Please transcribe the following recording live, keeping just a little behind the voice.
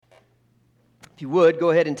If you would, go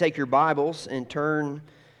ahead and take your Bibles and turn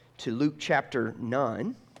to Luke chapter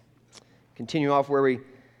 9. Continue off where we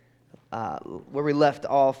left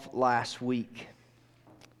off last week.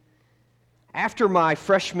 After my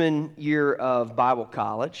freshman year of Bible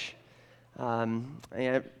college, and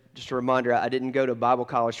just a reminder, I didn't go to Bible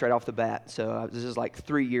college straight off the bat, so this is like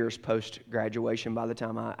 3 years post-graduation by the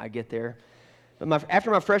time I get there. But after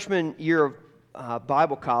my freshman year of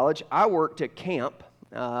Bible college, I worked at camp,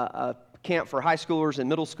 a camp for high schoolers and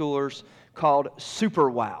middle schoolers called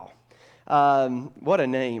Super Wow. What a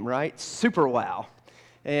name, right? Super Wow.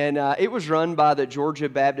 And it was run by the Georgia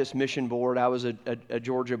Baptist Mission Board. I was a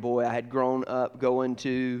Georgia boy. I had grown up going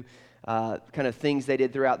to kind of things they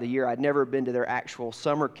did throughout the year. I'd never been to their actual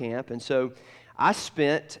summer camp. And so I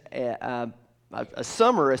spent a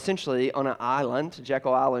summer essentially on an island,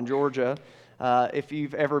 Jekyll Island, Georgia. If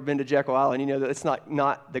you've ever been to Jekyll Island, you know that it's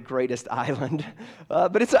not the greatest island,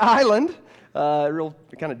 but it's an island, real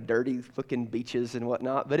kind of dirty-looking beaches and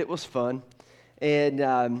whatnot, but it was fun. And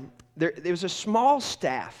there was a small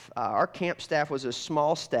staff. Our camp staff was a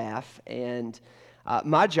small staff, and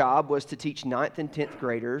my job was to teach 9th and 10th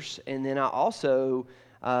graders, and then I also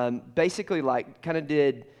basically kind of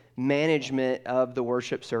did management of the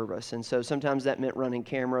worship service. And so sometimes that meant running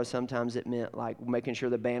camera, sometimes it meant like making sure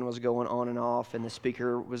the band was going on and off and the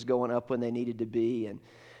speaker was going up when they needed to be. And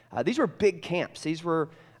these were big camps. These were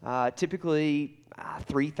typically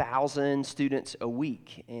 3,000 students a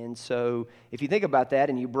week. And so if you think about that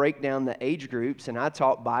and you break down the age groups, and I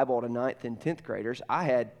taught Bible to 9th and 10th graders, I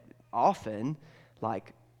had often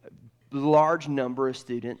like a large number of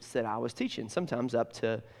students that I was teaching, sometimes up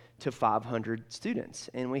to 500 students.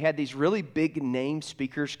 And we had these really big name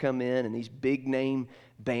speakers come in and these big name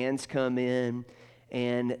bands come in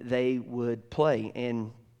and they would play.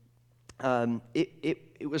 And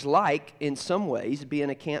it was like, in some ways,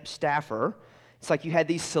 being a camp staffer. It's like you had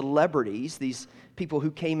these celebrities, these people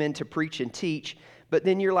who came in to preach and teach, but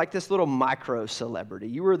then you're like this little micro celebrity.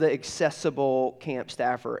 You were the accessible camp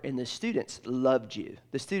staffer, and the students loved you.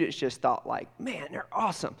 The students just thought like, man, they're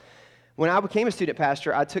awesome. When I became a student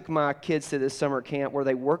pastor, I took my kids to this summer camp where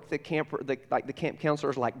they worked the camp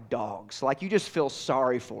counselors like dogs. Like you just feel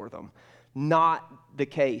sorry for them. Not the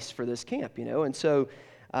case for this camp, you know. And so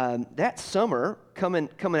that summer, coming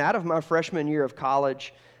out of my freshman year of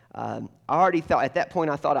college, I already thought, at that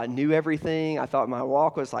point, I thought I knew everything. I thought my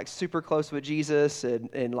walk was like super close with Jesus,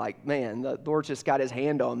 and like, man, the Lord just got his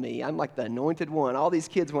hand on me. I'm like the anointed one. All these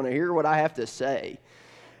kids want to hear what I have to say.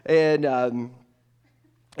 And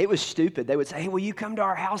it was stupid. They would say, hey, will you come to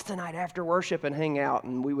our house tonight after worship and hang out?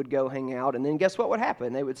 And we would go hang out. And then guess what would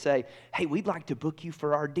happen? They would say, hey, we'd like to book you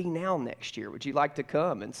for our D-Now next year. Would you like to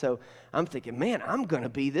come? And so I'm thinking, man, I'm going to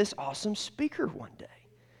be this awesome speaker one day.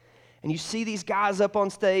 And you see these guys up on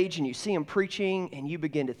stage and you see them preaching and you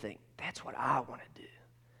begin to think, that's what I want to do.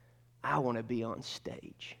 I want to be on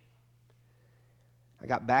stage. I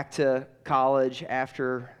got back to college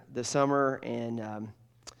after the summer, and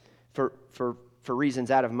for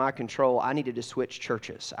reasons out of my control, I needed to switch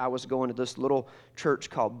churches. I was going to this little church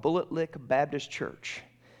called Bullet Lick Baptist Church.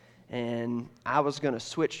 And I was going to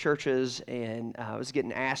switch churches, and I was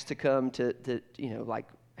getting asked to come to like,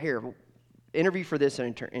 here, interview for this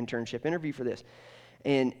internship, interview for this.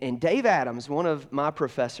 And Dave Adams, one of my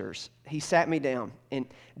professors, he sat me down. And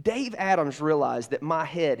Dave Adams realized that my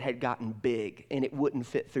head had gotten big, and it wouldn't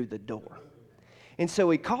fit through the door. And so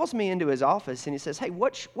he calls me into his office and he says, hey,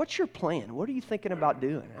 what's your plan? What are you thinking about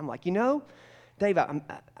doing? I'm like, Dave, I'm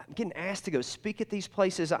getting asked to go speak at these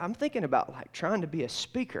places. I'm thinking about like trying to be a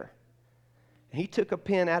speaker. And he took a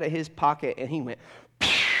pen out of his pocket and he went,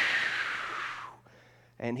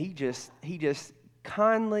 and he just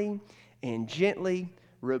kindly and gently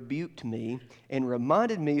rebuked me and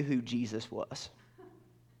reminded me who Jesus was.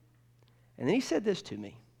 And then he said this to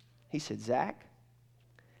me. He said, Zach,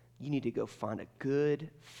 you need to go find a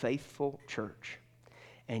good, faithful church,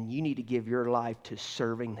 and you need to give your life to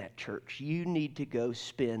serving that church. You need to go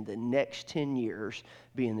spend the next 10 years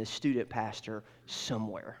being the student pastor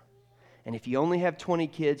somewhere. And if you only have 20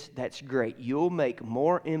 kids, that's great. You'll make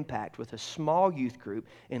more impact with a small youth group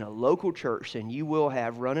in a local church than you will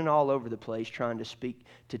have running all over the place trying to speak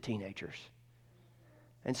to teenagers.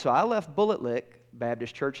 And so I left Bullet Lick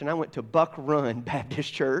Baptist Church, and I went to Buck Run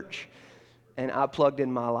Baptist Church. And I plugged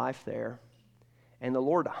in my life there, and the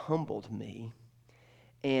Lord humbled me.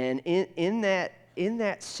 And in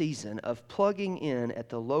that season of plugging in at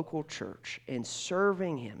the local church and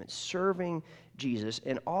serving Him and serving Jesus,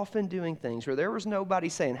 and often doing things where there was nobody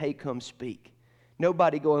saying, hey, come speak.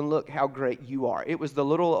 Nobody going, look how great you are. It was the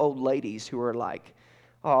little old ladies who were like,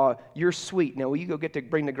 Oh, you're sweet. Now, will you go get to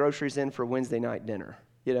bring the groceries in for Wednesday night dinner?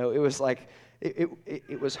 You know, it was like,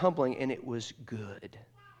 it was humbling, and it was good.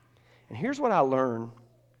 And here's what I learned.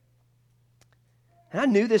 And I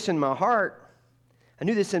knew this in my heart. I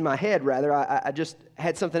knew this in my head, rather. I just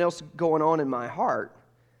had something else going on in my heart.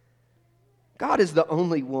 God is the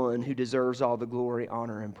only one who deserves all the glory,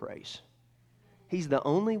 honor, and praise. He's the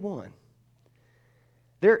only one.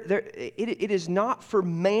 It is not for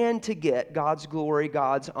man to get God's glory,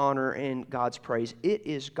 God's honor, and God's praise. It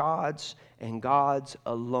is God's and God's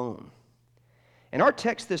alone. And our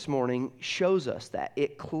text this morning shows us that.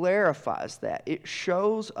 It clarifies that. It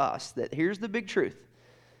shows us that here's the big truth,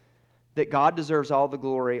 that God deserves all the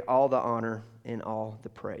glory, all the honor, and all the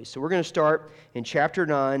praise. So we're going to start in chapter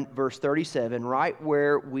 9, verse 37, right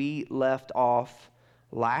where we left off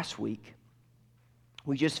last week.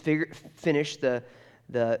 We just finished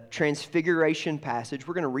the Transfiguration passage.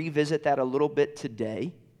 We're going to revisit that a little bit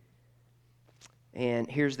today.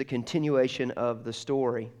 And here's the continuation of the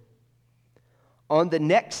story. On the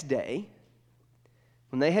next day,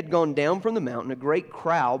 when they had gone down from the mountain, a great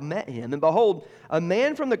crowd met him. And behold, a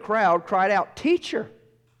man from the crowd cried out, "Teacher,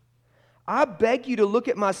 I beg you to look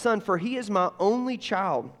at my son, for he is my only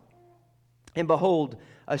child." And behold,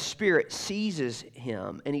 a spirit seizes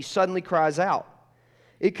him, and he suddenly cries out.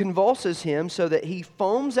 It convulses him so that he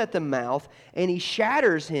foams at the mouth, and he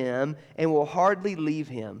shatters him and will hardly leave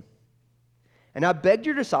him. And I begged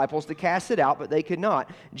your disciples to cast it out, but they could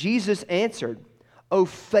not. Jesus answered, "O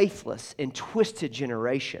faithless and twisted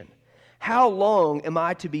generation, how long am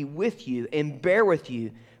I to be with you and bear with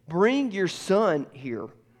you? Bring your son here."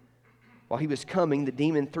 While he was coming, the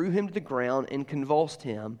demon threw him to the ground and convulsed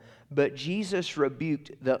him. But Jesus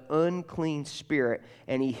rebuked the unclean spirit,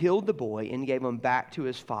 and he healed the boy and gave him back to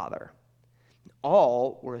his father.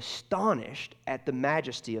 All were astonished at the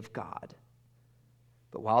majesty of God.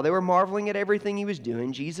 But while they were marveling at everything he was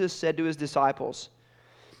doing, Jesus said to his disciples,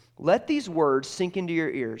 "Let these words sink into your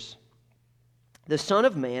ears. The Son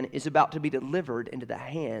of Man is about to be delivered into the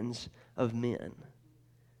hands of men."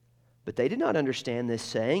 But they did not understand this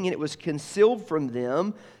saying, and it was concealed from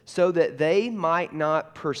them so that they might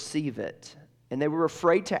not perceive it. And they were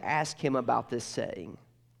afraid to ask him about this saying.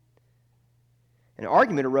 An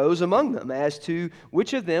argument arose among them as to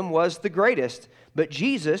which of them was the greatest. But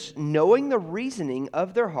Jesus, knowing the reasoning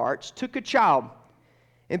of their hearts, took a child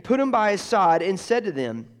and put him by his side and said to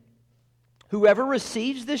them, "Whoever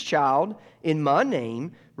receives this child in my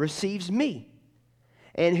name receives me.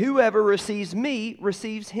 And whoever receives me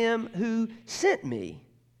receives him who sent me.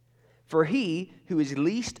 For he who is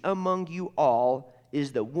least among you all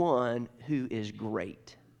is the one who is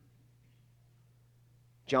great."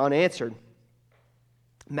 John answered,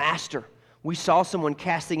 "Master, we saw someone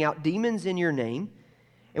casting out demons in your name,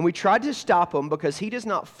 and we tried to stop him because he does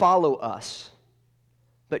not follow us."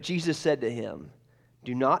 But Jesus said to him,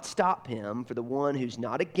 "Do not stop him, for the one who's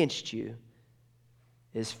not against you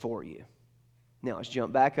is for you." Now, let's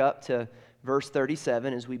jump back up to verse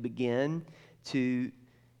 37 as we begin to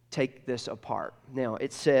take this apart. Now,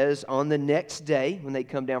 it says, on the next day when they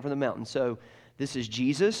come down from the mountain. So, this is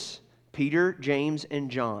Jesus, Peter, James, and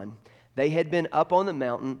John. They had been up on the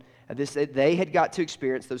mountain. They had got to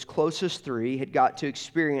experience, those closest three had got to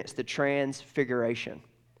experience the Transfiguration.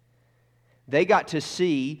 They got to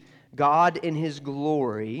see God in His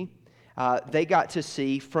glory. They got to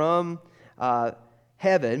see from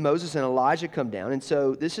heaven, Moses and Elijah come down. And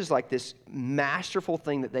so this is like this masterful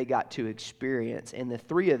thing that they got to experience. And the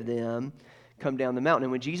three of them come down the mountain.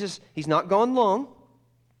 And when Jesus, He's not gone long.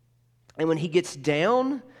 And when He gets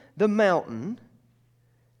down the mountain,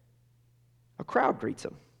 a crowd greets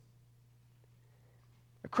Him.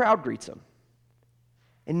 A crowd greets Him.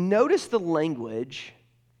 And notice the language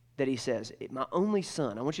that He says, "My only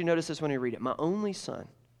son." I want you to notice this when you read it. "My only son."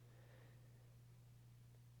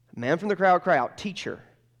 A man from the crowd cried out, "Teacher,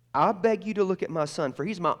 I beg you to look at my son, for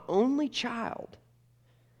he's my only child."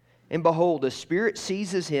 And behold, a spirit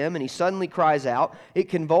seizes him, and he suddenly cries out. It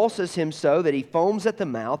convulses him so that he foams at the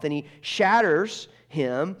mouth, and he shatters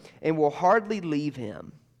him and will hardly leave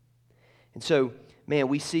him. And so, man,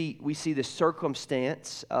 we see the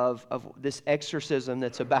circumstance of this exorcism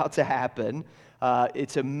that's about to happen.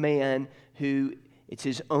 It's a man who, it's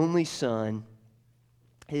his only son.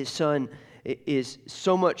 His son is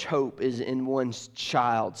so much hope is in one's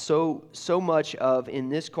child. So much of, in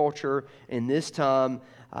this culture, in this time,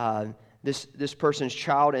 this person's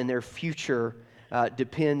child and their future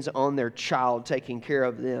depends on their child taking care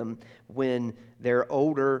of them when they're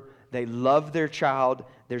older. They love their child.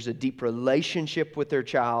 There's a deep relationship with their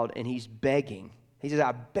child, and he's begging. He says,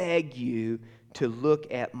 "I beg you to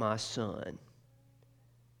look at my son."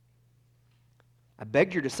 I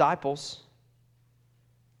begged your disciples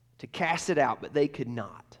to cast it out, but they could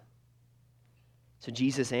not. So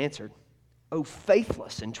Jesus answered, O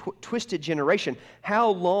faithless and twisted generation, how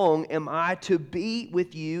long am I to be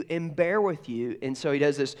with you and bear with you? And so he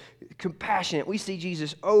does this compassionate. We see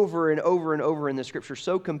Jesus over and over and over in the scripture,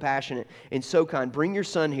 so compassionate and so kind. Bring your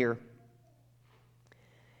son here.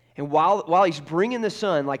 And while he's bringing the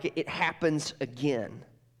son, like it happens again.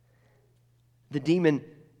 The demon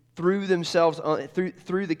threw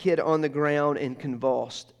the kid on the ground and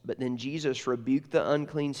convulsed. But then Jesus rebuked the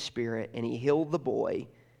unclean spirit and he healed the boy.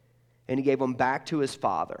 And he gave him back to his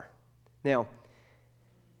father. Now,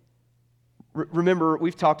 remember,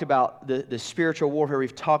 we've talked about the spiritual warfare.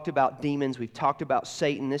 We've talked about demons. We've talked about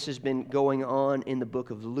Satan. This has been going on in the book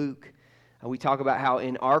of Luke. We talk about how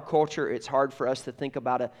in our culture it's hard for us to think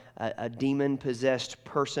about a demon-possessed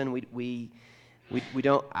person. We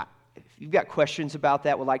don't. If you've got questions about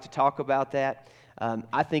that, would like to talk about that.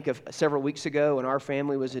 I think of several weeks ago when our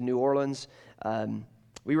family was in New Orleans.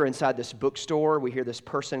 We were inside this bookstore. We hear this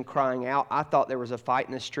person crying out. I thought there was a fight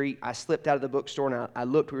in the street. I slipped out of the bookstore and I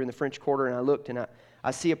looked. We were in the French Quarter and I looked and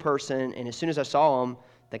I see a person. And as soon as I saw him,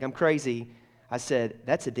 I think I'm crazy, I said,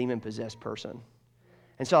 that's a demon-possessed person.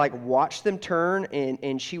 And so I watched them turn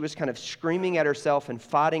and she was kind of screaming at herself and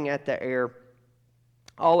fighting at the air.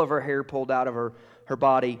 All of her hair pulled out of her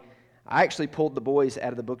body. I actually pulled the boys out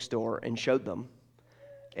of the bookstore and showed them.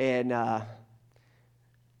 And I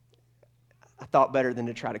thought better than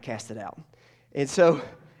to try to cast it out. And so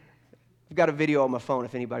I've got a video on my phone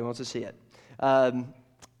if anybody wants to see it.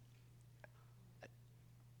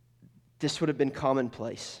 This would have been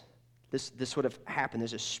commonplace. This would have happened.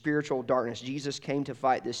 There's a spiritual darkness. Jesus came to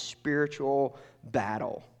fight this spiritual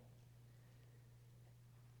battle.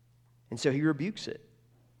 And so he rebukes it.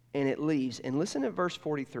 And it leaves. And listen to verse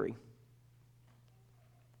 43.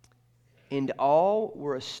 And all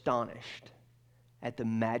were astonished at the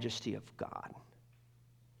majesty of God.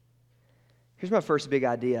 Here's my first big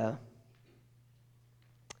idea,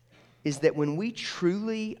 is that when we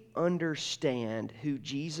truly understand who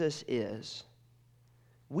Jesus is,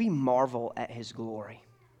 we marvel at his glory.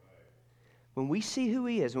 When we see who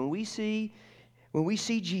he is, when we see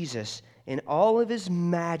Jesus in all of his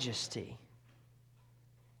majesty,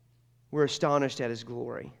 we're astonished at his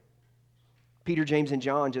glory. Peter, James, and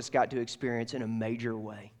John just got to experience in a major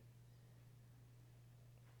way.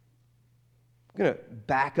 I'm going to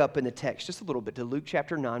back up in the text just a little bit to Luke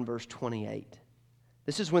chapter 9, verse 28.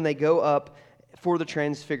 This is when they go up for the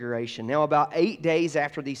transfiguration. Now, about 8 days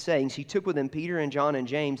after these sayings, he took with him Peter and John and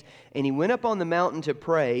James, and he went up on the mountain to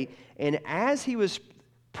pray. And as he was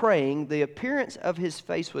praying, the appearance of his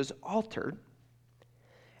face was altered,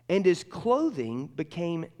 and his clothing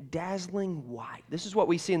became dazzling white. This is what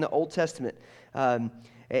we see in the Old Testament.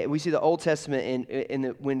 We see the Old Testament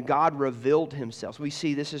when God revealed himself. We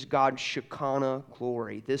see this is God's Shekinah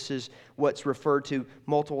glory. This is what's referred to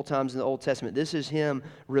multiple times in the Old Testament. This is him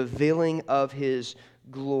revealing of his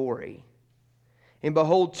glory. And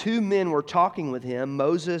behold, two men were talking with him,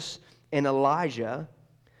 Moses and Elijah,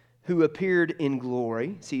 who appeared in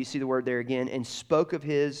glory. So you see the word there again, and spoke of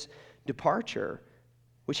his departure,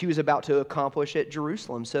 which he was about to accomplish at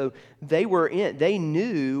Jerusalem. So they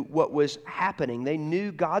knew what was happening. They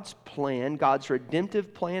knew God's plan, God's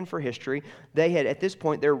redemptive plan for history. They had, at this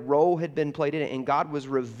point, their role had been played in it, and God was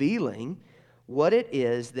revealing what it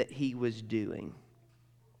is that he was doing.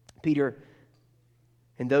 Peter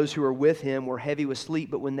and those who were with him were heavy with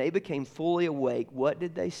sleep, but when they became fully awake, what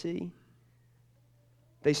did they see?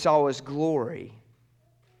 They saw his glory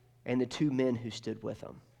and the two men who stood with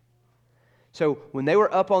him. So when they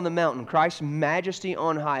were up on the mountain, Christ's majesty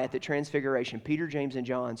on high at the transfiguration, Peter, James, and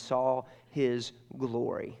John saw his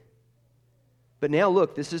glory. But now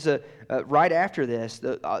look, this is right after this,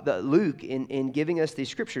 Luke, in giving us these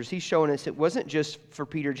scriptures, he's showing us it wasn't just for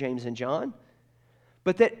Peter, James, and John,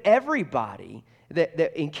 but that everybody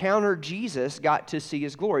that encountered Jesus got to see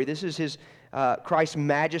his glory. This is his Christ's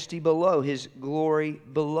majesty below, his glory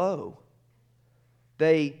below.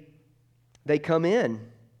 They come in.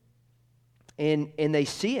 And they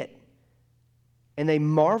see it, and they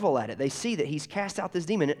marvel at it. They see that he's cast out this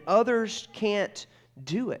demon, and others can't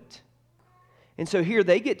do it. And so here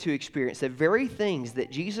they get to experience the very things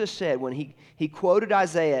that Jesus said when he quoted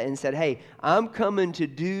Isaiah and said, hey, I'm coming to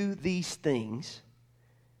do these things.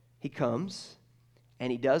 He comes,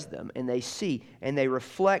 and he does them, and they see, and they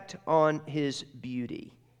reflect on his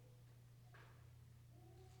beauty.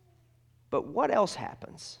 But what else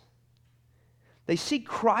happens? They see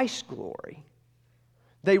Christ's glory.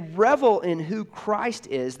 They revel in who Christ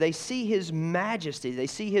is. They see his majesty. They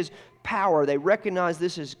see his power. They recognize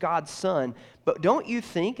this is God's Son. But don't you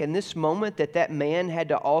think in this moment that man had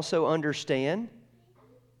to also understand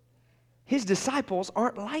his disciples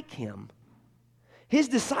aren't like him? His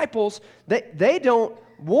disciples, they don't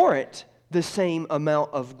warrant the same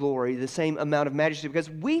amount of glory, the same amount of majesty, because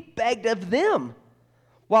we begged of them.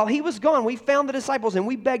 While he was gone, we found the disciples and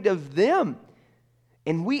we begged of them.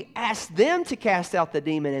 And we asked them to cast out the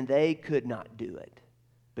demon, and they could not do it.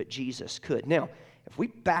 But Jesus could. Now, if we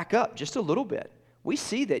back up just a little bit, we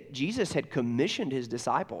see that Jesus had commissioned his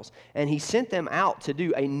disciples, and he sent them out to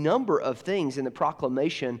do a number of things in the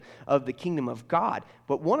proclamation of the kingdom of God.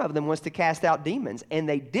 But one of them was to cast out demons, and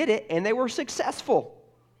they did it, and they were successful.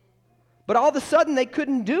 But all of a sudden, they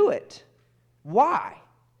couldn't do it. Why?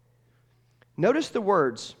 Notice the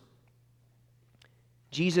words.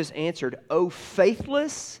 Jesus answered, "O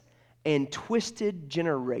faithless and twisted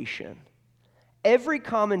generation." Every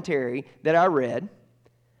commentary that I read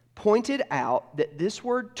pointed out that this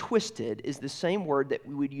word twisted is the same word that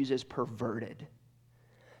we would use as perverted.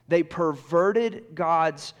 They perverted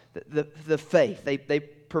God's, the faith. They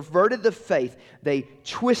perverted the faith. They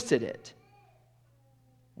twisted it.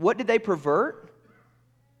 What did they pervert?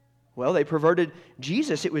 Well, they perverted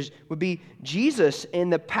Jesus. It would be Jesus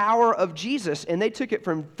and the power of Jesus. And they took it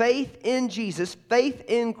from faith in Jesus, faith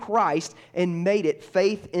in Christ, and made it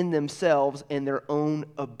faith in themselves and their own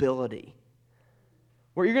ability.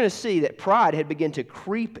 Where you're going to see that pride had begun to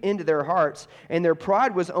creep into their hearts, and their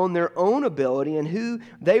pride was on their own ability and who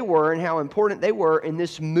they were and how important they were in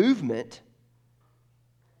this movement,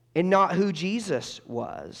 and not who Jesus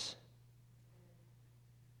was.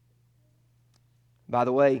 By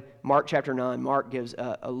the way, Mark chapter 9, Mark gives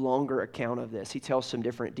a longer account of this. He tells some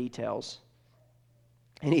different details.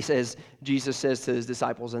 And he says, Jesus says to his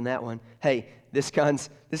disciples in that one, hey, this kind's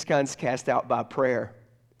cast out by prayer.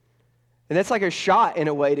 And that's like a shot in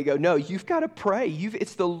a way to go, no, you've got to pray.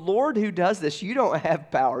 It's the Lord who does this. You don't have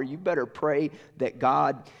power. You better pray that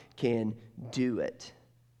God can do it.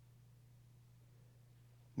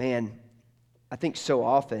 Man, I think so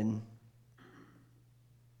often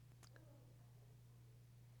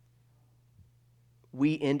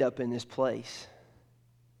we end up in this place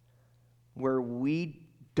where we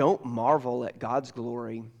don't marvel at God's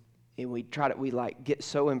glory, and we get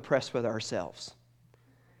so impressed with ourselves,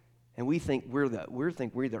 and we think we're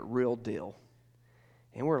the real deal,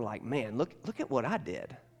 and we're like, man, look at what I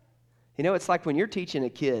did. You know, it's like when you're teaching a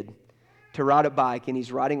kid to ride a bike, and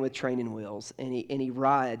he's riding with training wheels, and he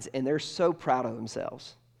rides, and they're so proud of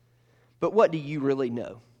themselves. But what do you really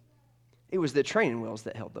know? It was the training wheels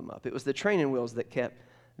that held them up. It was the training wheels that kept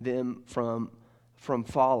them from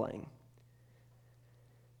falling.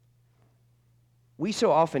 We so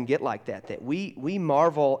often get like that we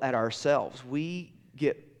marvel at ourselves. We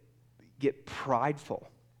get prideful.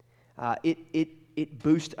 It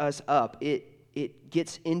boosts us up. It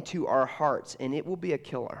gets into our hearts, and it will be a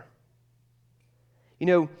killer. You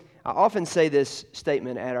know, I often say this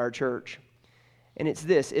statement at our church, and it's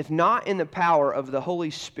this: if not in the power of the Holy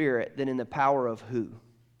Spirit, then in the power of who?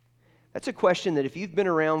 That's a question that if you've been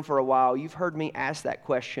around for a while, you've heard me ask that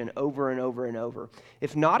question over and over and over.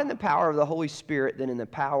 If not in the power of the Holy Spirit, then in the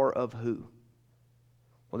power of who?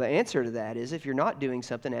 Well, the answer to that is if you're not doing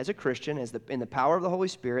something as a Christian in the power of the Holy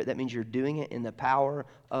Spirit, that means you're doing it in the power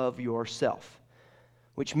of yourself.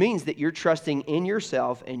 Which means that you're trusting in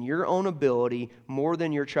yourself and your own ability more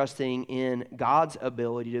than you're trusting in God's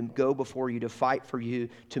ability to go before you, to fight for you,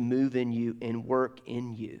 to move in you, and work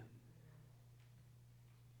in you.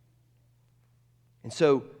 And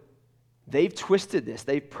so they've twisted this.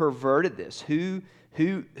 They've perverted this. Who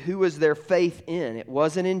was their faith in? It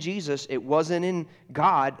wasn't in Jesus. It wasn't in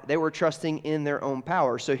God. They were trusting in their own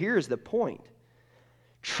power. So here's the point.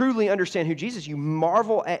 Truly understand who Jesus is. You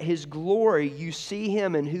marvel at his glory. You see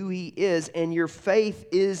him and who he is, and your faith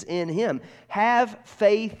is in him. Have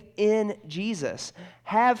faith in Jesus.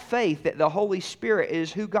 Have faith that the Holy Spirit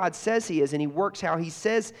is who God says he is, and he works how he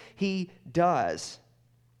says he does.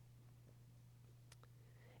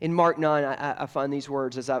 In Mark 9, I find these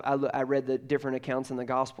words as I read the different accounts in the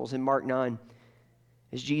Gospels. In Mark 9,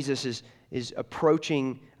 as Jesus is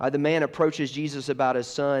approaching, the man approaches Jesus about his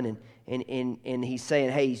son, and he's saying,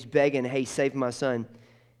 hey, he's begging, hey, save my son. And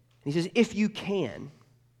he says, if you can.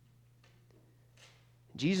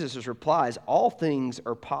 Jesus' replies, all things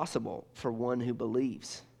are possible for one who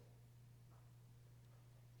believes.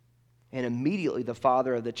 And immediately the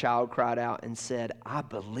father of the child cried out and said, I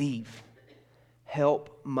believe.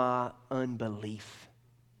 Help my unbelief.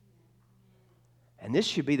 And this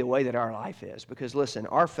should be the way that our life is. Because listen,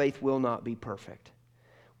 our faith will not be perfect.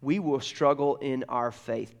 we will struggle in our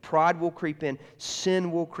faith. Pride will creep in,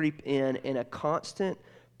 sin will creep in, and a constant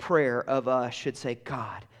prayer of us should say,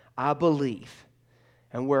 God, I believe.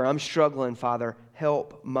 And where I'm struggling, Father,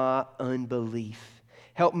 help my unbelief.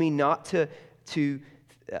 Help me not to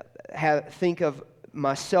think of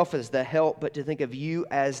myself as the help, but to think of you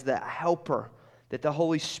as the helper, that the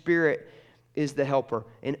Holy Spirit is the helper.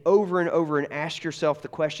 And over and ask yourself the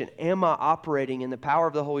question, am I operating in the power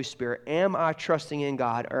of the Holy Spirit? Am I trusting in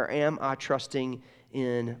God, or am I trusting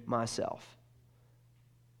in myself?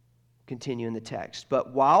 Continue in the text.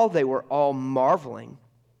 But while they were all marveling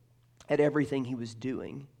at everything he was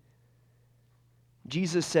doing,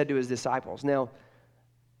 Jesus said to his disciples, now,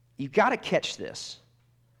 you've got to catch this,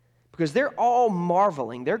 because they're all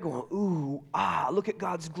marveling. They're going, ooh, look at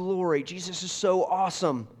God's glory. Jesus is so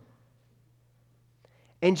awesome.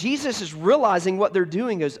 And Jesus is realizing what they're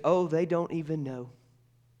doing is, they don't even know.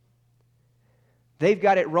 They've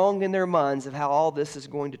got it wrong in their minds of how all this is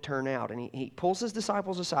going to turn out. And he pulls his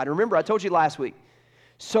disciples aside. Remember, I told you last week,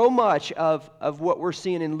 so much of what we're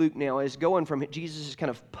seeing in Luke now is going from Jesus'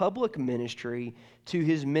 kind of public ministry to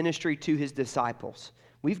his ministry to his disciples.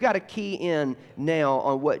 We've got to key in now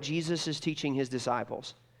on what Jesus is teaching his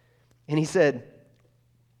disciples. And he said,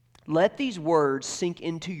 let these words sink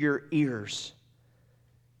into your ears.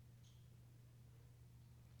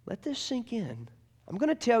 Let this sink in. I'm going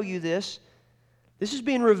to tell you this. This is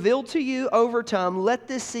being revealed to you over time. Let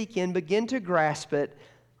this sink in. Begin to grasp it.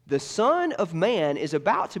 The Son of Man is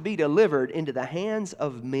about to be delivered into the hands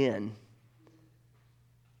of men.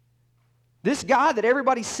 This guy that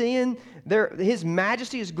everybody's seeing, his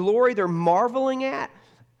majesty, his glory, they're marveling at,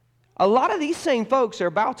 a lot of these same folks are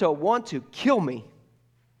about to want to kill me.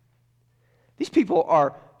 These people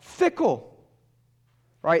are fickle,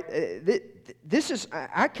 right?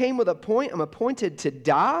 I came with a point. I'm appointed to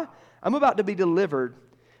die. I'm about to be delivered.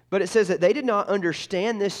 But it says that they did not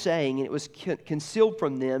understand this saying, and it was concealed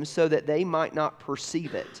from them so that they might not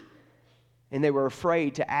perceive it. And they were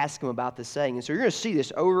afraid to ask him about the saying. And so you're going to see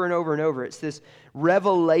this over and over and over. It's this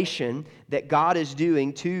revelation that God is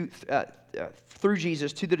doing through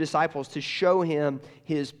Jesus to the disciples to show him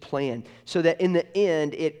his plan. So that in the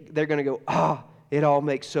end, they're going to go, it all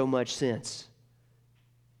makes so much sense.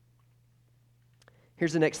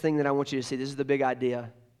 Here's the next thing that I want you to see. This is the big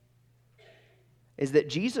idea. Is that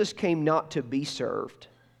Jesus came not to be served,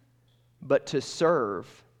 but to serve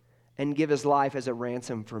and give his life as a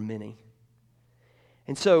ransom for many.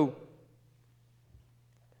 And so,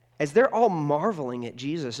 as they're all marveling at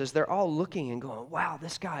Jesus, as they're all looking and going, wow,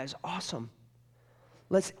 this guy is awesome.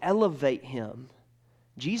 Let's elevate him.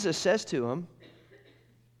 Jesus says to them,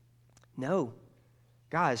 no,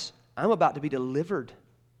 guys, I'm about to be delivered.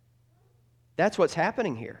 That's what's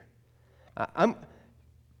happening here.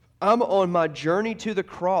 I'm on my journey to the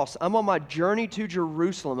cross. I'm on my journey to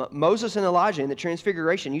Jerusalem. Moses and Elijah in the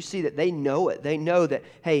Transfiguration, you see that they know it. They know that,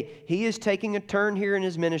 hey, he is taking a turn here in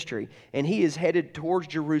his ministry, and he is headed towards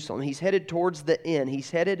Jerusalem. He's headed towards the end.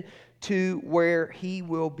 He's headed to where he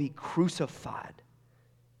will be crucified.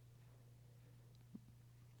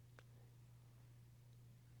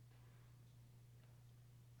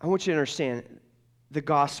 I want you to understand the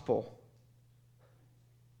gospel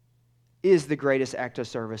is the greatest act of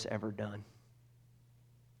service ever done.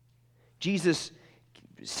 Jesus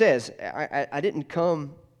says, I didn't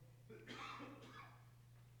come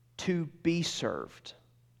to be served,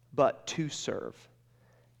 but to serve.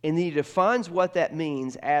 And he defines what that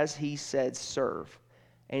means as he said serve,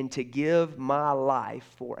 and to give my life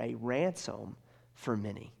for a ransom for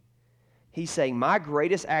many. He's saying my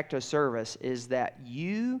greatest act of service is that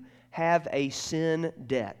you have a sin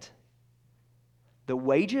debt. The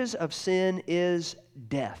wages of sin is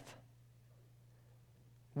death.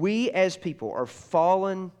 We as people are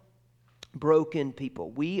fallen, broken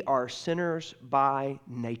people. We are sinners by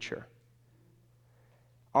nature.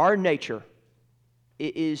 Our nature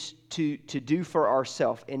is to do for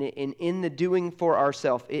ourselves. And in the doing for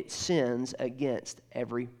ourselves, it sins against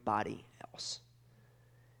everybody else.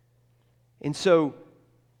 And so,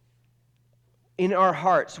 in our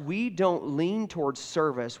hearts, we don't lean towards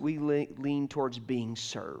service. We lean towards being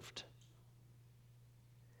served.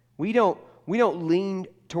 We don't lean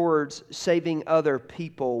towards saving other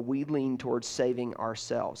people. We lean towards saving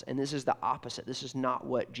ourselves. And this is the opposite. This is not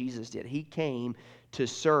what Jesus did. He came to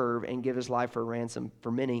serve and give his life for ransom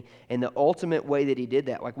for many. And the ultimate way that he did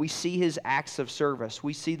that, like we see his acts of service.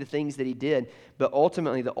 We see the things that he did. But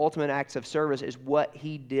ultimately, the ultimate acts of service is what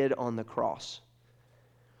he did on the cross.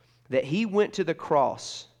 That he went to the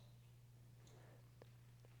cross,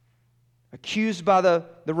 accused by the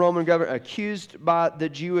Roman government, accused by the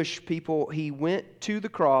Jewish people. He went to the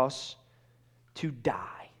cross to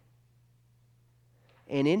die.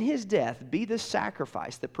 And in his death, be the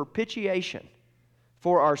sacrifice, the propitiation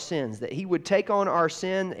for our sins, that he would take on our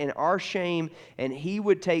sin and our shame, and he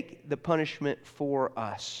would take the punishment for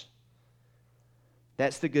us.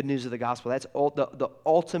 That's the good news of the gospel. That's the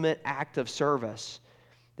ultimate act of service.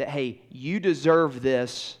 That, hey, you deserve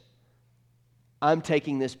this. I'm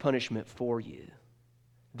taking this punishment for you.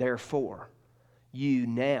 Therefore, you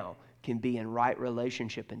now can be in right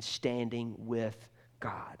relationship and standing with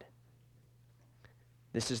God.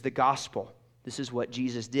 This is the gospel. This is what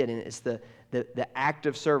Jesus did, and it's the act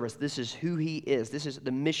of service. This is who he is. This is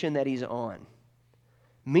the mission that he's on.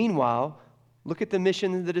 Meanwhile, look at the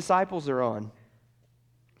mission that the disciples are on.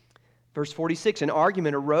 Verse 46, an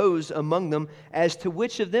argument arose among them as to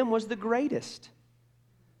which of them was the greatest.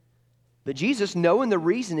 But Jesus, knowing the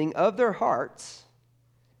reasoning of their hearts,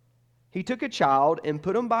 he took a child and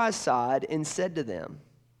put him by his side and said to them,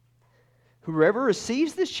 whoever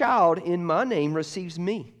receives this child in my name receives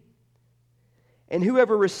me. And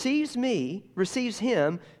whoever receives me receives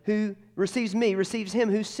him who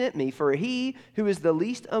sent me. For he who is the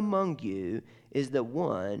least among you is the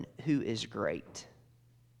one who is great.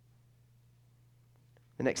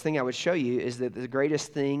 The next thing I would show you is that the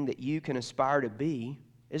greatest thing that you can aspire to be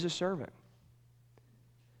is a servant.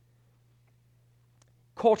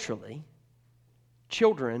 Culturally,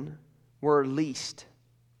 children were least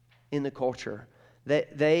in the culture.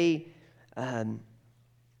 They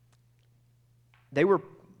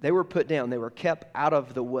were put down. They were kept out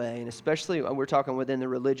of the way, and especially we're talking within the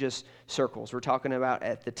religious circles. We're talking about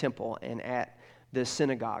at the temple and at the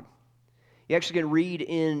synagogue. You actually can read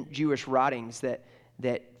in Jewish writings that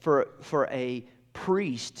for a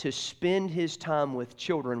priest to spend his time with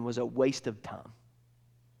children was a waste of time.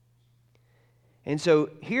 And so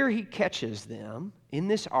here he catches them in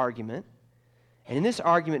this argument, and in this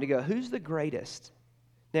argument to go, who's the greatest?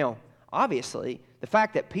 Now, obviously, the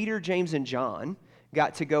fact that Peter, James, and John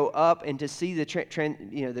got to go up and to see the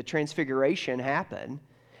transfiguration happen,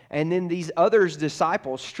 and then these others'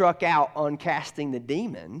 disciples struck out on casting the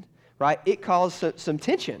demon, right? It caused some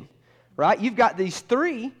tension, right? You've got these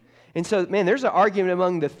three, and so, man, there's an argument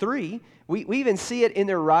among the three. We even see it in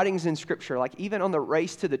their writings in Scripture, like even on the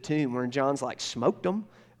race to the tomb where John's like, smoked them,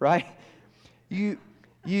 right? You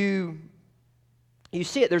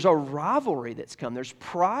see it. There's a rivalry that's come. There's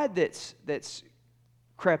pride that's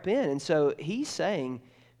crept in. And so he's saying,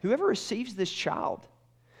 whoever receives this child,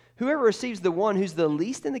 whoever receives the one who's the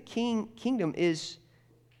least in the kingdom is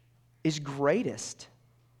greatest.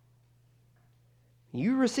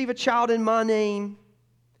 You receive a child in my name.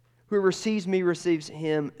 Whoever receives me receives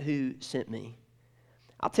him who sent me.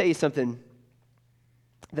 I'll tell you something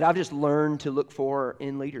that I've just learned to look for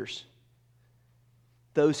in leaders.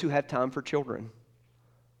 Those who have time for children.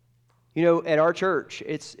 You know, at our church,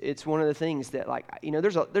 it's one of the things that, like, you know,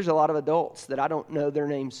 there's a lot of adults that I don't know their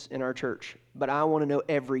names in our church, but I want to know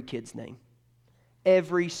every kid's name.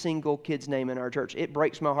 Every single kid's name in our church. It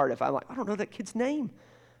breaks my heart if I'm like, I don't know that kid's name.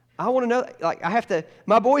 I want to know, like, I have to,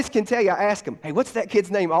 my boys can tell you, I ask them, hey, what's that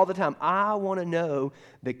kid's name all the time? I want to know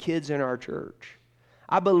the kids in our church.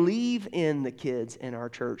 I believe in the kids in our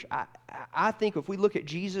church. I think if we look at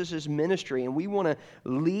Jesus' ministry and we want to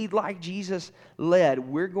lead like Jesus led,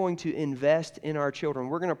 we're going to invest in our children.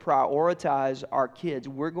 We're going to prioritize our kids.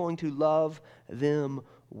 We're going to love them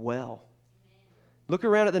well. Look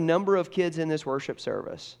around at the number of kids in this worship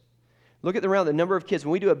service. Look at the number of kids.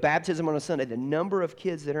 When we do a baptism on a Sunday, the number of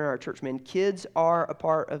kids that are in our church, man, kids are a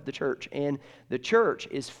part of the church. And the church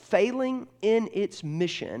is failing in its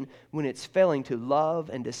mission when it's failing to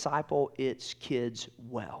love and disciple its kids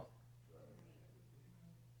well.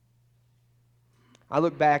 I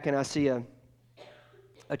look back and I see a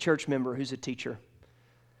church member who's a teacher,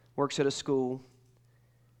 works at a school.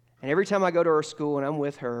 And every time I go to her school and I'm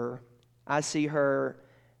with her, I see her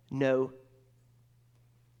know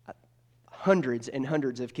hundreds and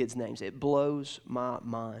hundreds of kids' names. It blows my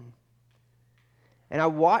mind. And I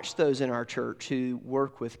watch those in our church who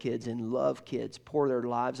work with kids and love kids, pour their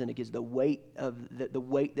lives into kids, the weight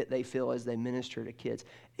that they feel as they minister to kids.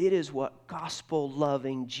 It is what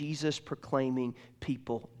gospel-loving, Jesus-proclaiming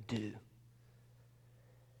people do.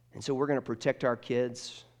 And so we're going to protect our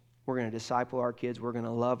kids. We're going to disciple our kids. We're going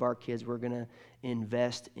to love our kids. We're going to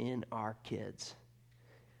invest in our kids.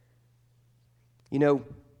 You know,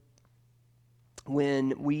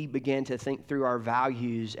 when we began to think through our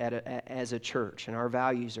values as a church, and our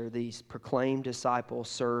values are these: proclaim, disciple,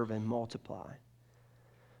 serve, and multiply.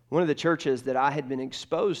 One of the churches that I had been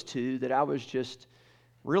exposed to that I was just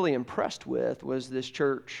really impressed with was this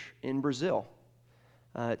church in Brazil.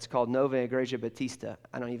 It's called Nova Igreja Batista.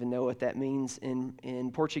 I don't even know what that means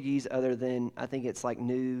in Portuguese other than I think it's like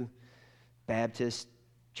New Baptist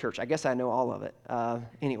Church. I guess I know all of it.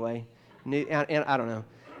 Anyway, and I don't know.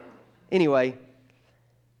 Anyway,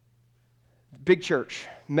 big church,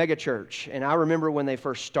 mega church. And I remember when they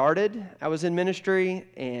first started, I was in ministry,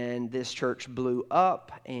 and this church blew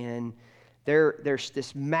up, and there's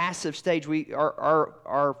this massive stage.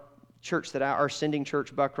 Our church our sending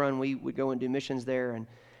church, Buck Run, we would go and do missions there. And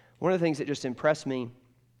one of the things that just impressed me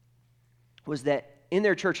was that in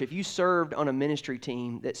their church, if you served on a ministry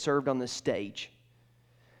team that served on the stage,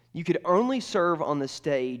 you could only serve on the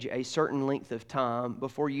stage a certain length of time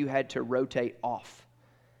before you had to rotate off.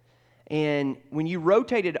 And when you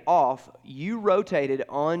rotated off, you rotated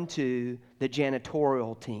onto the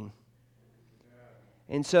janitorial team.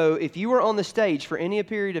 And so if you were on the stage for any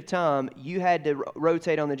period of time, you had to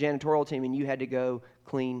rotate on the janitorial team, and you had to go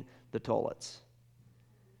clean the toilets.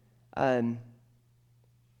 When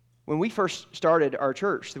we first started our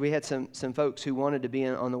church, we had some folks who wanted to be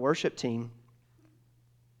on the worship team.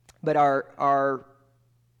 But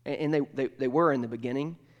they were in the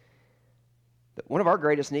beginning. But one of our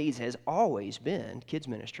greatest needs has always been kids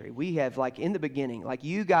ministry. We have, like, in the beginning, like,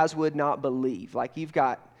 you guys would not believe, like, you've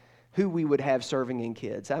got who we would have serving in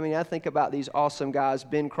kids. I mean, I think about these awesome guys,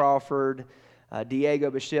 Ben Crawford, Diego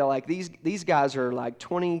Bashil. Like, these guys are like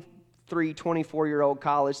 23, 24-year-old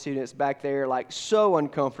college students back there, like, so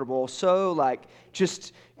uncomfortable, so, like,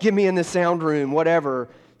 just get me in the sound room, whatever,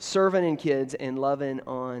 serving in kids and loving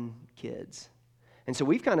on kids. And so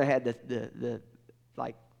we've kind of had the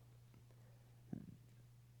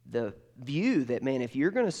view that, man, if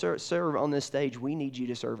you're going to serve on this stage, we need you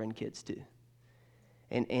to serve in kids too.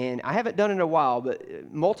 And I haven't done it in a while,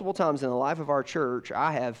 but multiple times in the life of our church,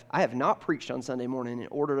 I have not preached on Sunday morning in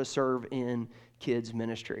order to serve in kids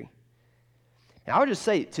ministry. And I would just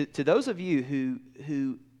say to those of you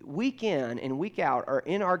who week in and week out are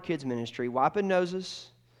in our kids ministry, wiping noses,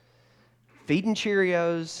 feeding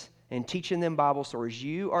Cheerios, and teaching them Bible stories,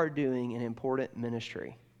 you are doing an important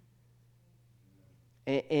ministry.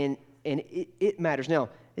 And it matters. Now,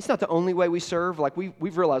 it's not the only way we serve. Like,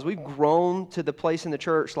 we've realized we've grown to the place in the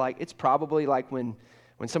church, like, it's probably like when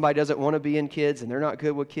somebody doesn't want to be in kids and they're not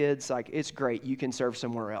good with kids, like, it's great, you can serve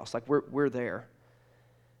somewhere else. Like, we're there.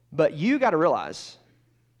 But you got to realize,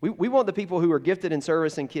 we want the people who are gifted in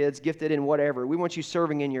service in kids, gifted in whatever. We want you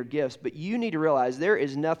serving in your gifts, but you need to realize there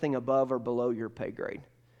is nothing above or below your pay grade.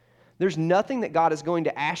 There's nothing that God is going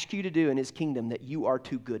to ask you to do in His kingdom that you are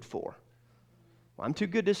too good for. Well, I'm too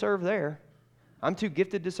good to serve there. I'm too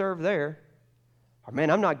gifted to serve there. Or, man,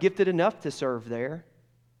 I'm not gifted enough to serve there.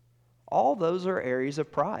 All those are areas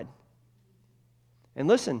of pride. And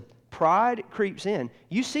listen, pride creeps in.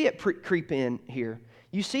 You see it creep in here.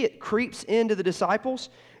 You see it creeps into the disciples.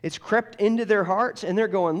 It's crept into their hearts, and they're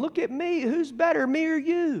going, look at me. Who's better, me or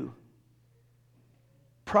you?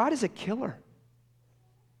 Pride is a killer.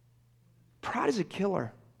 Pride is a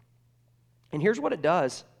killer. And here's what it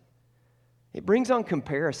does. It brings on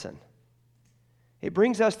comparison. It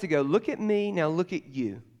brings us to go, look at me, now look at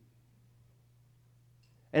you.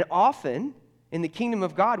 And often, in the kingdom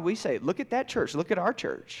of God, we say, look at that church, look at our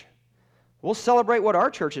church. We'll celebrate what our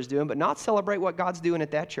church is doing, but not celebrate what God's doing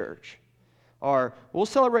at that church. Or we'll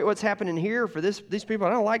celebrate what's happening here for these people. I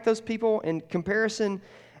don't like those people, in comparison.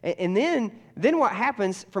 And then what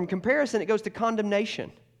happens from comparison, it goes to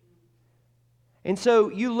condemnation. And so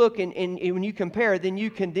you look and when you compare, then you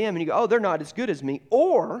condemn and you go, oh, they're not as good as me.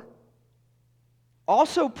 Or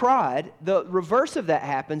also pride, the reverse of that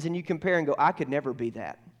happens, and you compare and go, I could never be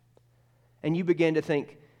that. And you begin to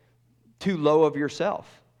think too low of yourself.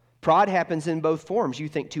 Pride happens in both forms. You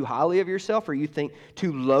think too highly of yourself, or you think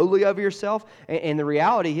too lowly of yourself. And the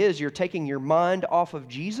reality is you're taking your mind off of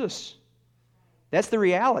Jesus. That's the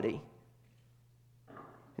reality.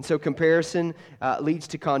 And so comparison leads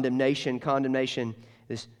to condemnation. Condemnation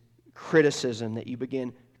is criticism, that you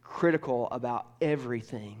begin critical about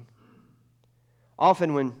everything.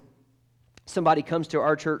 Often when somebody comes to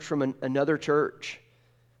our church from another church,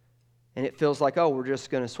 and it feels like, oh, we're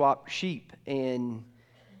just going to swap sheep, and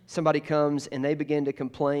somebody comes and they begin to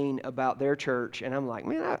complain about their church, and I'm like,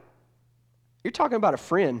 man, you're talking about a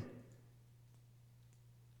friend.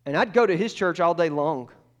 And I'd go to his church all day long.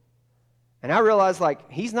 And I realized,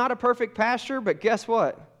 like, he's not a perfect pastor, but guess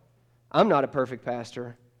what? I'm not a perfect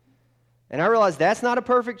pastor. And I realized that's not a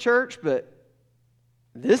perfect church, but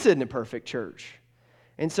this isn't a perfect church.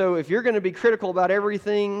 And so if you're going to be critical about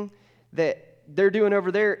everything that they're doing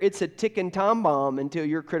over there, it's a ticking time bomb until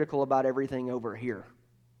you're critical about everything over here.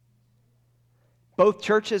 Both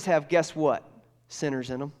churches have, guess what? Sinners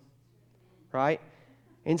in them, right?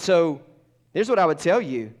 And so here's what I would tell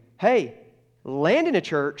you. Hey, land in a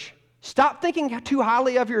church. Stop thinking too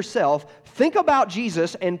highly of yourself. Think about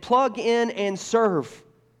Jesus and plug in and serve.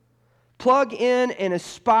 Plug in and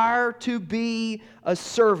aspire to be a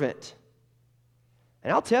servant.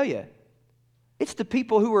 And I'll tell you, it's the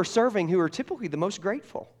people who are serving who are typically the most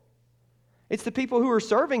grateful. It's the people who are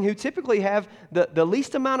serving who typically have the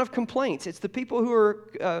least amount of complaints. It's the people who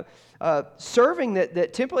are serving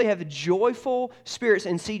that typically have joyful spirits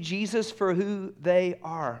and see Jesus for who they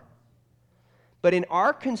are. But in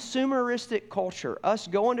our consumeristic culture, us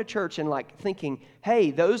going to church and like thinking, hey,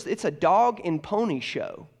 it's a dog and pony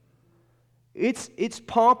show. It's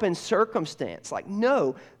pomp and circumstance. Like,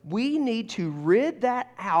 no, we need to rid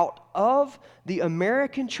that out of the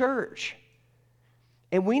American church.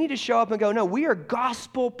 And we need to show up and go, no, we are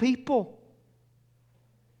gospel people.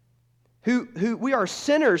 Who we are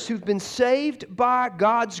sinners who've been saved by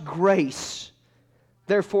God's grace.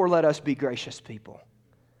 Therefore, let us be gracious people.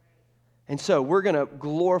 And so we're going to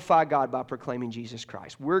glorify God by proclaiming Jesus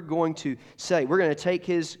Christ. We're going to take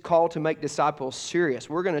His call to make disciples serious.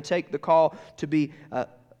 We're going to take the call to be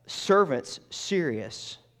servants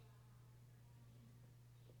serious.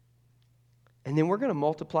 And then we're going to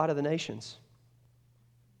multiply to the nations.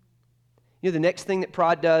 You know, the next thing that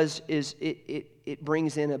pride does is it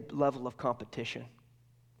brings in a level of competition.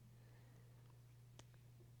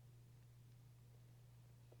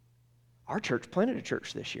 Our church planted a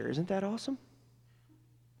church this year. Isn't that awesome?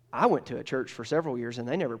 I went to a church for several years and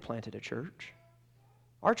they never planted a church.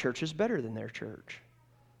 Our church is better than their church.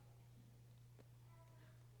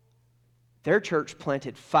 Their church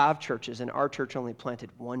planted 5 churches and our church only planted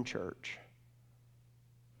 1 church.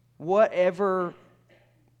 Whatever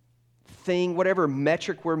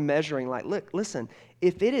metric we're measuring, like, look, listen,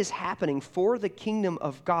 if it is happening for the kingdom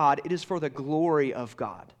of God, it is for the glory of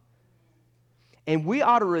God. And we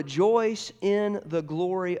ought to rejoice in the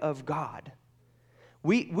glory of God.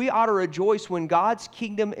 We ought to rejoice when God's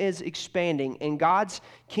kingdom is expanding and God's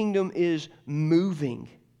kingdom is moving.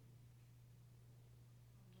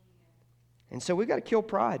 And so we've got to kill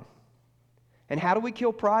pride. And how do we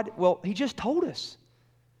kill pride? Well, He just told us.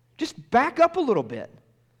 Just back up a little bit.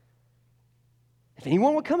 If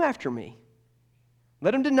anyone would come after me,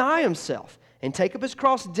 let him deny himself and take up his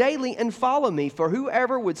cross daily and follow me. For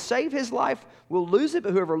whoever would save his life will lose it,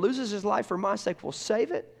 but whoever loses his life for my sake will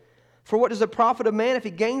save it. For what does it profit a man if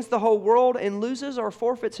he gains the whole world and loses or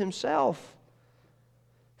forfeits himself?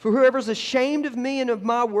 For whoever is ashamed of me and of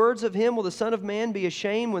my words, of him will the Son of Man be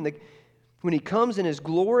ashamed when He comes in His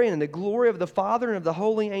glory and in the glory of the Father and of the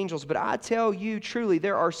holy angels. But I tell you truly,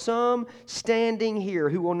 there are some standing here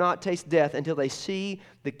who will not taste death until they see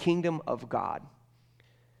the kingdom of God.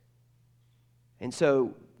 And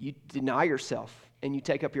so you deny yourself and you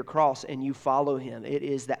take up your cross and you follow Him. It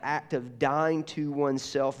is the act of dying to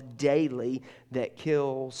oneself daily that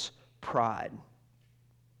kills pride.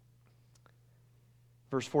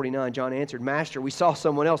 Verse 49, John answered, Master, we saw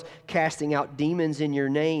someone else casting out demons in your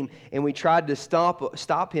name, and we tried to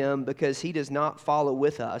stop him because he does not follow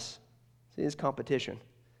with us. It is competition.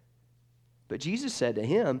 But Jesus said to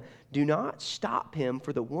him, do not stop him,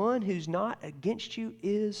 for the one who's not against you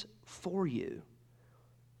is for you.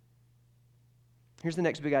 Here's the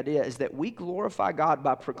next big idea, is that we glorify God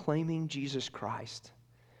by proclaiming Jesus Christ.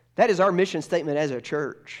 That is our mission statement as a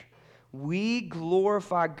church. We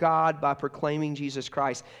glorify God by proclaiming Jesus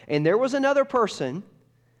Christ. And there was another person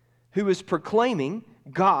who was proclaiming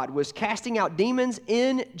God, was casting out demons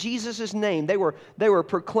in Jesus' name. They were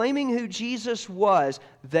proclaiming who Jesus was.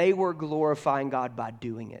 They were glorifying God by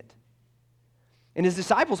doing it. And His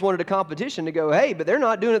disciples wanted a competition to go, hey, but they're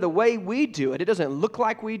not doing it the way we do it. It doesn't look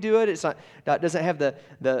like we do it. It doesn't have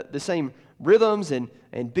the same rhythms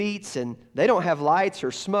and beats, and they don't have lights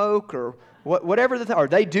or smoke or whatever or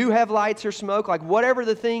they do have lights or smoke, like whatever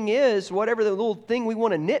the thing is, whatever the little thing we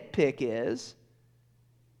want to nitpick is.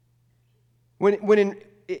 When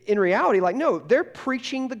in reality, like, no, they're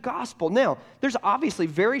preaching the gospel. Now, there's obviously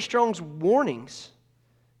very strong warnings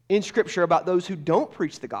in Scripture about those who don't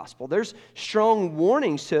preach the gospel. There's strong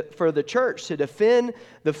warnings for the church to defend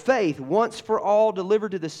the faith once for all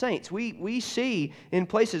delivered to the saints. We see in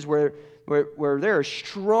places where there are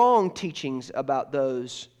strong teachings about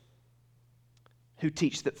those who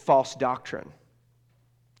teach that false doctrine.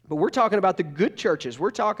 But we're talking about the good churches.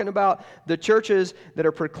 We're talking about the churches that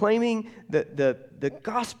are proclaiming the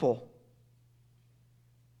gospel.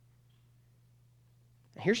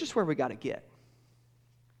 Here's just where we got to get.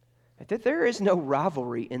 That there is no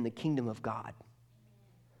rivalry in the kingdom of God.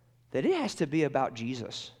 That it has to be about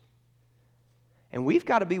Jesus. And we've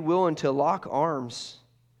got to be willing to lock arms.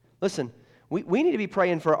 Listen, we need to be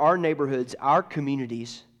praying for our neighborhoods, our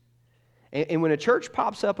communities. And when a church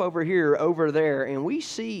pops up over here, over there, and we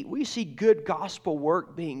see good gospel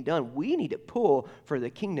work being done, we need to pull for the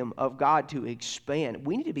kingdom of God to expand.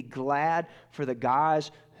 We need to be glad for the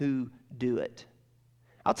guys who do it.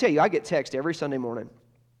 I'll tell you, I get text every Sunday morning.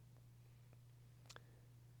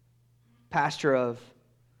 Pastor of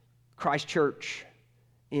Christ Church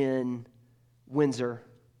in Windsor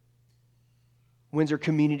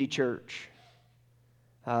Community Church,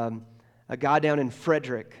 a guy down in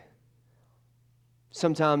Frederick,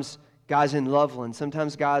 sometimes guys in Loveland,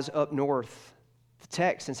 sometimes guys up north,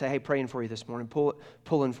 text and say, hey, praying for you this morning,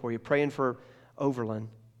 pulling for you, praying for Overland.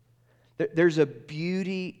 There's a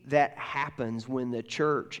beauty that happens when the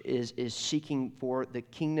church is seeking for the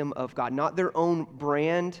kingdom of God, not their own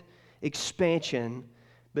brand expansion,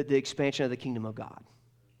 but the expansion of the kingdom of God.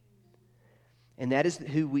 And that is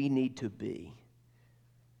who we need to be.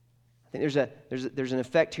 I think there's an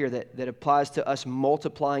effect here that applies to us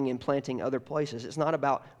multiplying and planting other places. It's not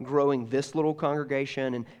about growing this little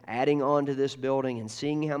congregation and adding on to this building and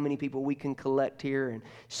seeing how many people we can collect here and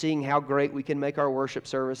seeing how great we can make our worship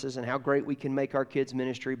services and how great we can make our kids'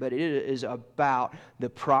 ministry, but it is about the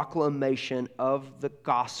proclamation of the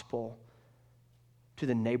gospel to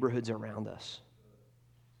the neighborhoods around us.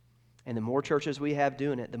 And the more churches we have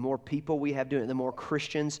doing it, the more people we have doing it, the more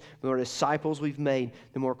Christians, the more disciples we've made,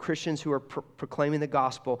 the more Christians who are proclaiming the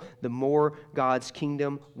gospel, the more God's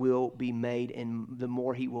kingdom will be made and the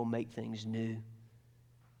more He will make things new.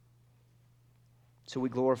 So we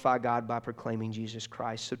glorify God by proclaiming Jesus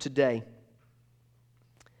Christ. So today,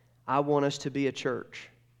 I want us to be a church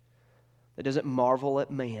that doesn't marvel at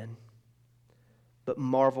man, but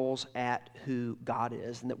marvels at who God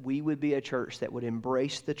is, and that we would be a church that would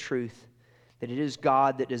embrace the truth that it is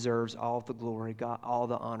God that deserves all the glory, God, all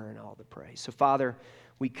the honor, and all the praise. So, Father,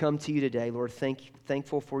 we come to you today, Lord,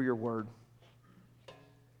 thankful for your word.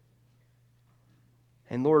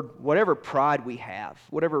 And, Lord, whatever pride we have,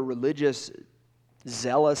 whatever religious,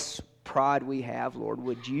 zealous pride we have, Lord,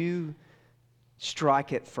 would you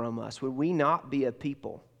strike it from us? Would we not be a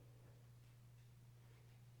people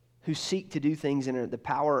who seek to do things in the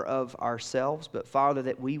power of ourselves, but Father,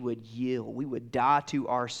 that we would yield, we would die to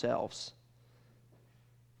ourselves,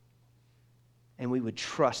 and we would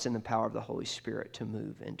trust in the power of the Holy Spirit to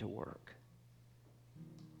move and to work.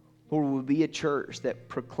 Lord, we would be a church that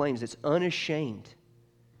proclaims, it's unashamed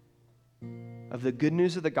of the good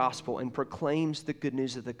news of the gospel and proclaims the good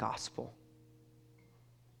news of the gospel.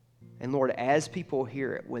 And Lord, as people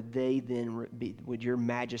hear it, would your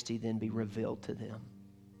majesty then be revealed to them?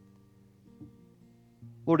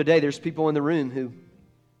 Lord, today there's people in the room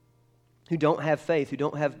who don't have faith, who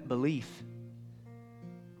don't have belief.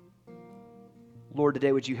 Lord,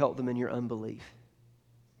 today would you help them in your unbelief?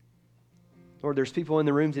 Lord, there's people in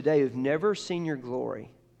the room today who've never seen your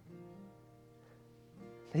glory.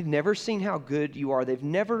 They've never seen how good you are. They've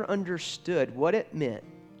never understood what it meant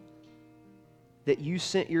that you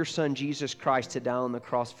sent your Son, Jesus Christ, to die on the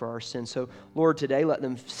cross for our sins. So, Lord, today let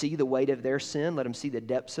them see the weight of their sin, let them see the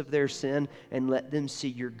depths of their sin, and let them see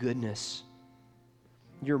your goodness,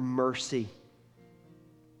 your mercy,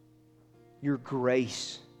 your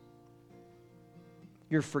grace,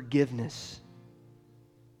 your forgiveness,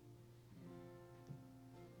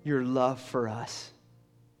 your love for us.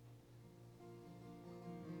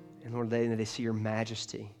 And Lord, they see your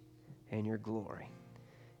majesty and your glory.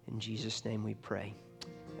 In Jesus' name we pray.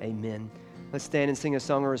 Amen. Let's stand and sing a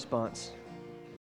song of response.